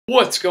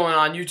What's going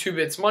on YouTube?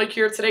 It's Mike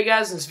here. Today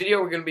guys, in this video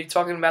we're going to be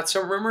talking about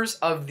some rumors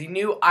of the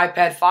new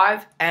iPad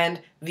 5 and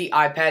the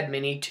iPad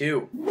mini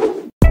 2.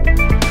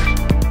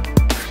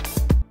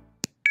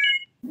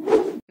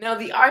 Now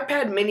the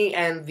iPad mini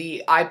and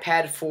the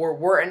iPad 4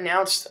 were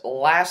announced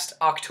last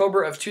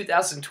October of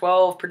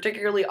 2012,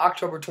 particularly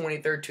October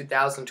 23rd,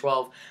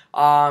 2012,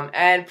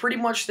 and pretty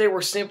much they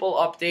were simple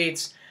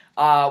updates.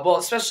 Well,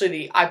 especially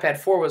the iPad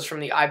 4 was from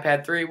the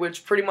iPad 3,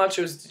 which pretty much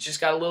was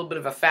just got a little bit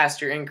of a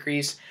faster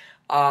increase.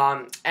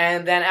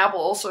 And then Apple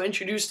also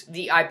introduced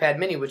the iPad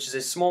mini, which is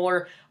a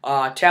smaller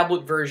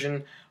tablet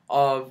version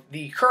of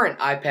the current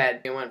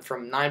iPad. It went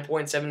from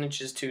 9.7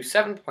 inches to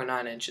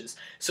 7.9 inches.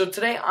 So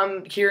today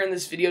I'm here in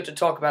this video to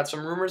talk about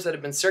some rumors that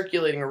have been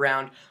circulating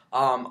around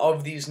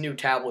of these new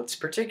tablets,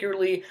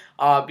 particularly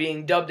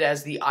being dubbed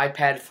as the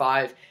iPad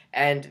 5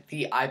 and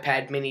the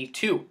iPad mini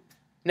 2.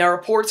 Now,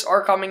 reports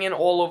are coming in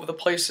all over the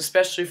place,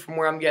 especially from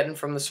where I'm getting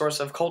from the source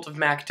of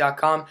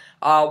cultofmac.com.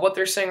 What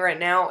they're saying right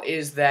now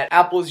is that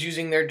Apple is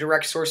using their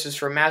direct sources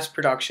for mass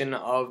production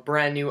of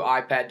brand new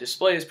iPad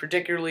displays,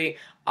 particularly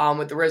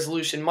with the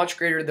resolution much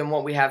greater than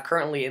what we have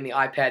currently in the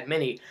iPad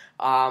mini,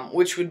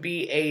 which would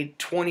be a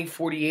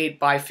 2048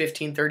 by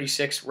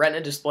 1536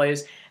 Retina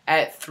displays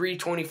at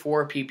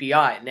 324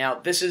 ppi. Now,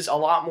 this is a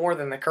lot more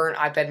than the current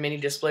iPad mini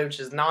display, which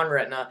is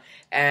non-Retina,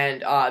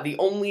 and the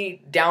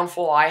only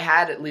downfall I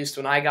had, at least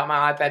when I got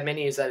my iPad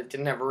mini, is that it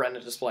didn't have a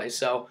Retina display.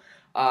 So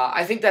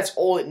I think that's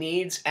all it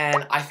needs,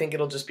 and I think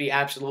it'll just be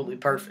absolutely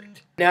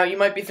perfect. Now, you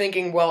might be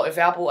thinking, well, if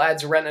Apple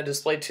adds a Retina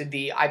display to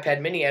the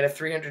iPad mini at a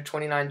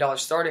 $329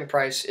 starting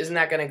price, isn't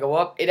that going to go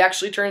up? It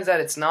actually turns out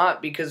it's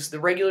not, because the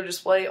regular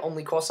display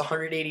only costs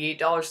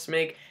 $188 to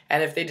make,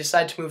 and if they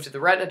decide to move to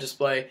the Retina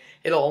display,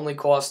 it'll only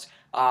cost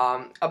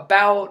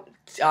about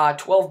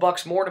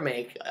 $12 more to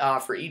make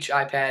for each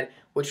iPad,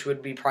 which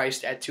would be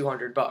priced at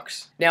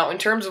 $200. Now, in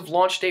terms of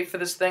launch date for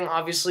this thing,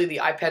 obviously the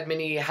iPad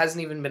mini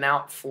hasn't even been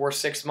out for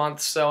 6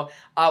 months, so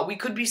we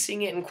could be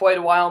seeing it in quite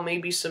a while,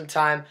 maybe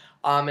sometime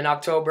in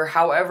October.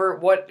 However,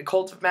 what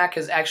Cult of Mac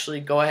has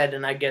actually go ahead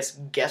and I guess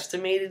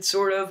guesstimated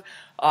sort of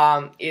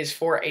is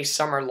for a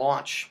summer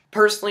launch.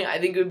 Personally, I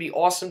think it would be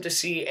awesome to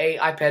see a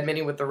iPad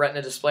mini with the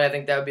Retina display. I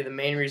think that would be the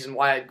main reason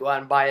why I'd go out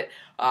and buy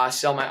it,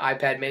 sell my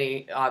iPad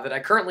mini that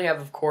I currently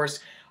have, of course.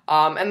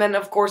 And then,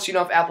 of course, you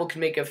know, if Apple can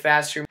make it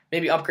faster,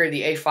 maybe upgrade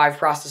the A5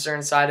 processor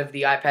inside of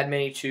the iPad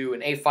mini to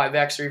an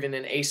A5X or even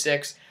an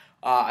A6.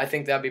 I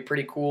think that'd be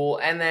pretty cool.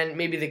 And then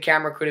maybe the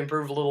camera could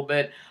improve a little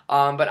bit.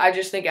 But I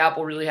just think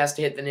Apple really has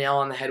to hit the nail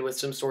on the head with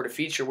some sort of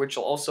feature, which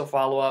will also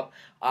follow up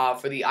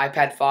for the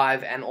iPad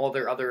 5 and all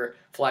their other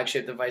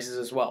flagship devices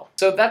as well.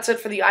 So that's it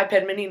for the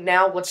iPad mini.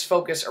 Now let's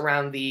focus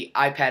around the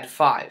iPad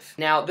 5.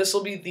 Now, this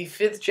will be the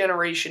 5th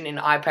generation in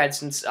iPad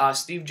since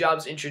Steve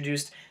Jobs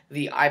introduced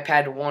the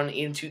iPad 1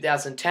 in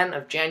 2010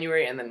 of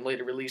January, and then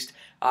later released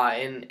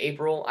in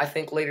April, I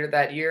think, later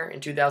that year in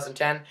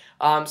 2010.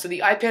 So the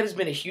iPad has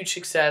been a huge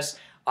success,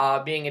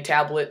 being a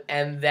tablet,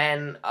 and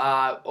then,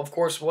 of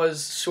course,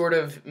 was sort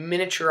of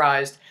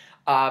miniaturized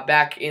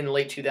back in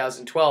late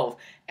 2012.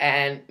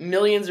 And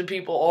millions of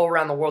people all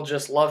around the world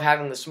just love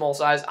having the small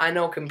size. I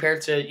know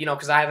compared to, you know,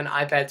 because I have an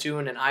iPad 2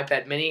 and an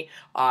iPad mini,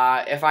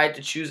 if I had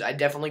to choose, I'd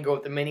definitely go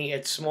with the mini.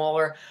 It's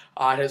smaller.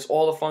 It has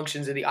all the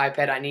functions of the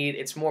iPad I need.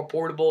 It's more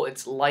portable.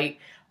 It's light.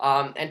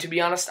 And to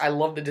be honest, I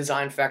love the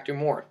design factor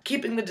more.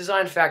 Keeping the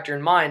design factor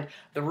in mind,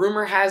 the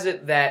rumor has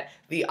it that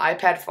the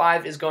iPad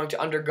 5 is going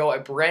to undergo a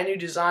brand new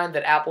design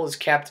that Apple has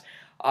kept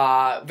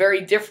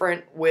very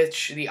different,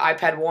 which the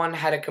iPad 1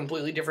 had a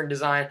completely different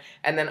design,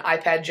 and then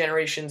iPad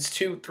generations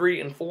 2,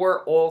 3, and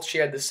 4 all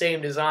shared the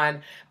same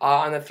design.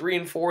 On the 3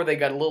 and 4, they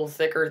got a little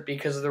thicker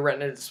because of the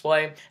Retina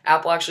display.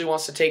 Apple actually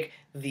wants to take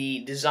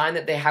the design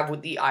that they have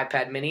with the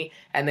iPad mini,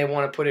 and they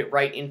want to put it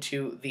right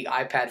into the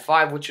iPad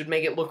 5, which would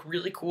make it look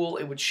really cool.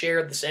 It would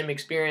share the same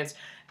experience,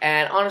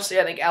 and honestly,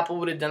 I think Apple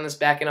would have done this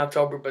back in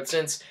October, but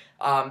since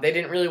they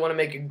didn't really want to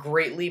make a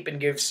great leap and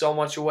give so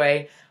much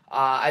away,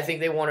 I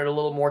think they wanted a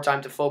little more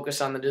time to focus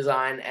on the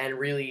design and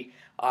really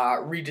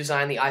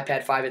redesign the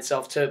iPad 5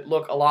 itself to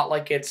look a lot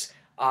like its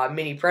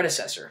mini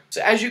predecessor.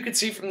 So as you can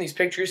see from these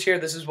pictures here,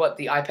 this is what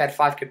the iPad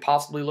 5 could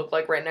possibly look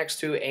like right next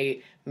to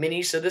a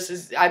mini. So this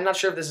is, I'm not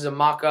sure if this is a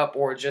mock-up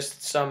or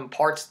just some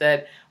parts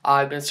that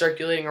have been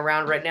circulating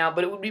around right now,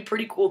 but it would be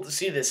pretty cool to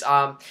see this.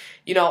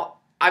 You know,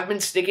 I've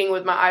been sticking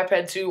with my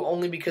iPad 2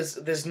 only because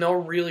there's no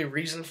really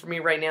reason for me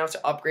right now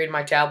to upgrade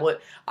my tablet.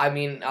 I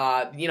mean,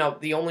 you know,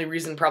 the only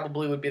reason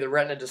probably would be the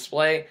Retina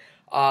display.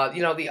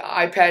 You know, the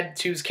iPad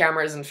 2's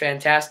camera isn't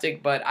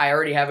fantastic, but I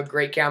already have a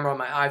great camera on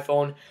my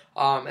iPhone.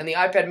 And the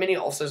iPad mini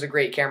also has a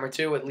great camera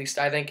too, at least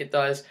I think it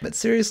does. But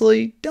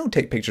seriously, don't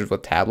take pictures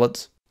with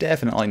tablets.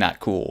 Definitely not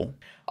cool.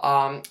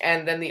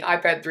 And then the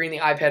iPad 3 and the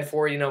iPad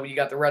 4, you know, you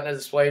got the Retina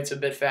display, it's a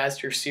bit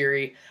faster,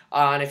 Siri,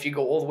 and if you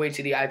go all the way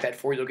to the iPad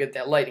 4, you'll get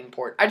that Lightning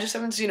port. I just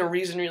haven't seen a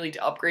reason really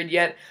to upgrade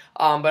yet,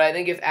 but I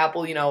think if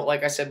Apple, you know,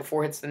 like I said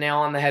before, hits the nail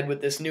on the head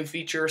with this new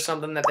feature or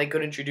something that they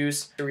could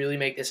introduce to really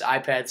make this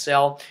iPad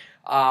sell,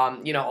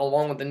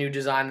 along with the new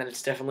design, then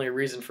it's definitely a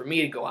reason for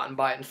me to go out and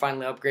buy it and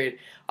finally upgrade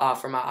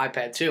for my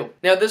iPad 2.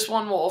 Now, this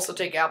one will also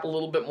take Apple a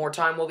little bit more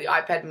time. Well, the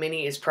iPad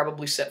mini is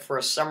probably set for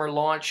a summer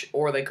launch,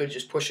 or they could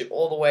just push it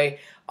all the way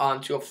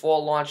to a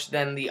fall launch.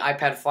 Then the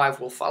iPad 5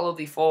 will follow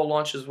the fall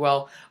launch as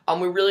well.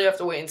 We really have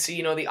to wait and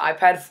see. The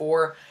iPad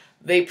 4,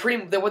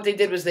 what they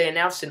did was they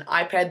announced an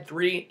iPad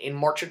 3 in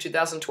March of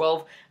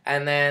 2012,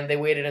 and then they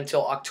waited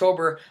until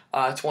October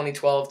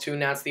 2012 to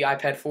announce the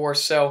iPad 4.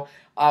 So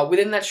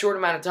within that short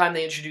amount of time,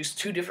 they introduced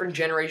 2 different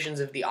generations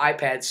of the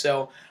iPad.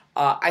 So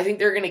I think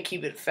they're going to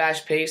keep it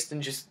fast-paced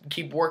and just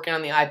keep working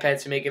on the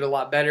iPad to make it a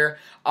lot better.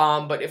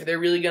 But if they're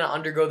really going to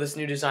undergo this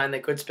new design, they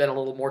could spend a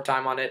little more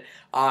time on it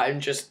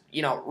and just,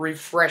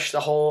 refresh the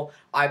whole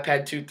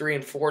iPad 2, 3,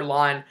 and 4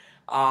 line.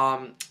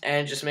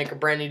 And just make a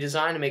brand new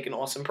design and make an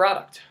awesome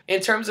product. In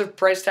terms of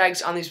price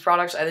tags on these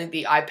products, I think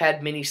the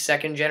iPad mini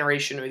 2nd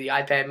generation or the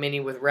iPad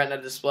mini with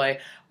Retina display,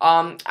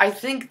 I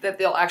think that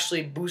they'll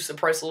actually boost the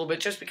price a little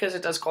bit just because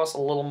it does cost a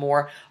little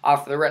more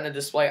for the Retina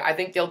display. I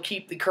think they'll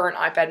keep the current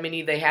iPad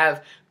mini. They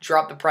have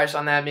dropped the price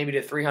on that maybe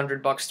to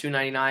 $300,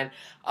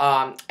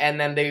 $299, and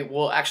then they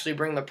will actually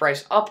bring the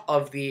price up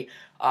of the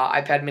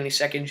iPad mini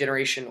 2nd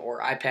generation or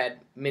iPad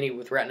mini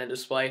with Retina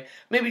display,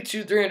 maybe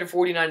to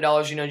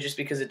 $349, just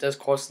because it does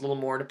cost a little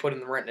more to put in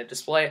the Retina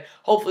display.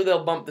 Hopefully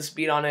they'll bump the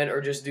speed on it or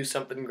just do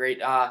something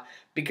great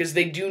because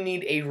they do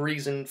need a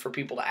reason for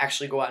people to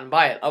actually go out and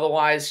buy it.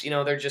 Otherwise,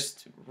 they're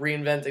just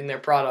reinventing their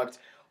product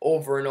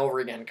over and over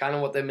again, kind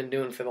of what they've been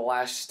doing for the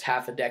last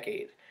half a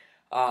decade.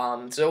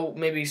 So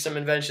maybe some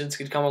inventions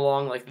could come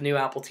along like the new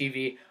Apple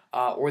TV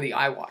or the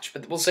iWatch,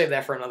 but we'll save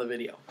that for another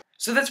video.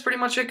 So that's pretty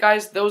much it,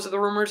 guys. Those are the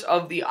rumors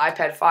of the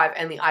iPad 5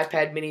 and the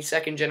iPad mini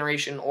 2nd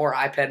generation or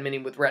iPad mini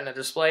with Retina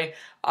display.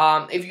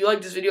 If you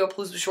liked this video,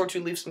 please be sure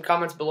to leave some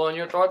comments below on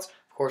your thoughts.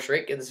 Of course,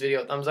 rate, give this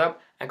video a thumbs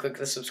up, and click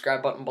the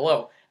subscribe button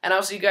below. And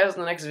I'll see you guys in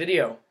the next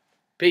video.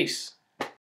 Peace.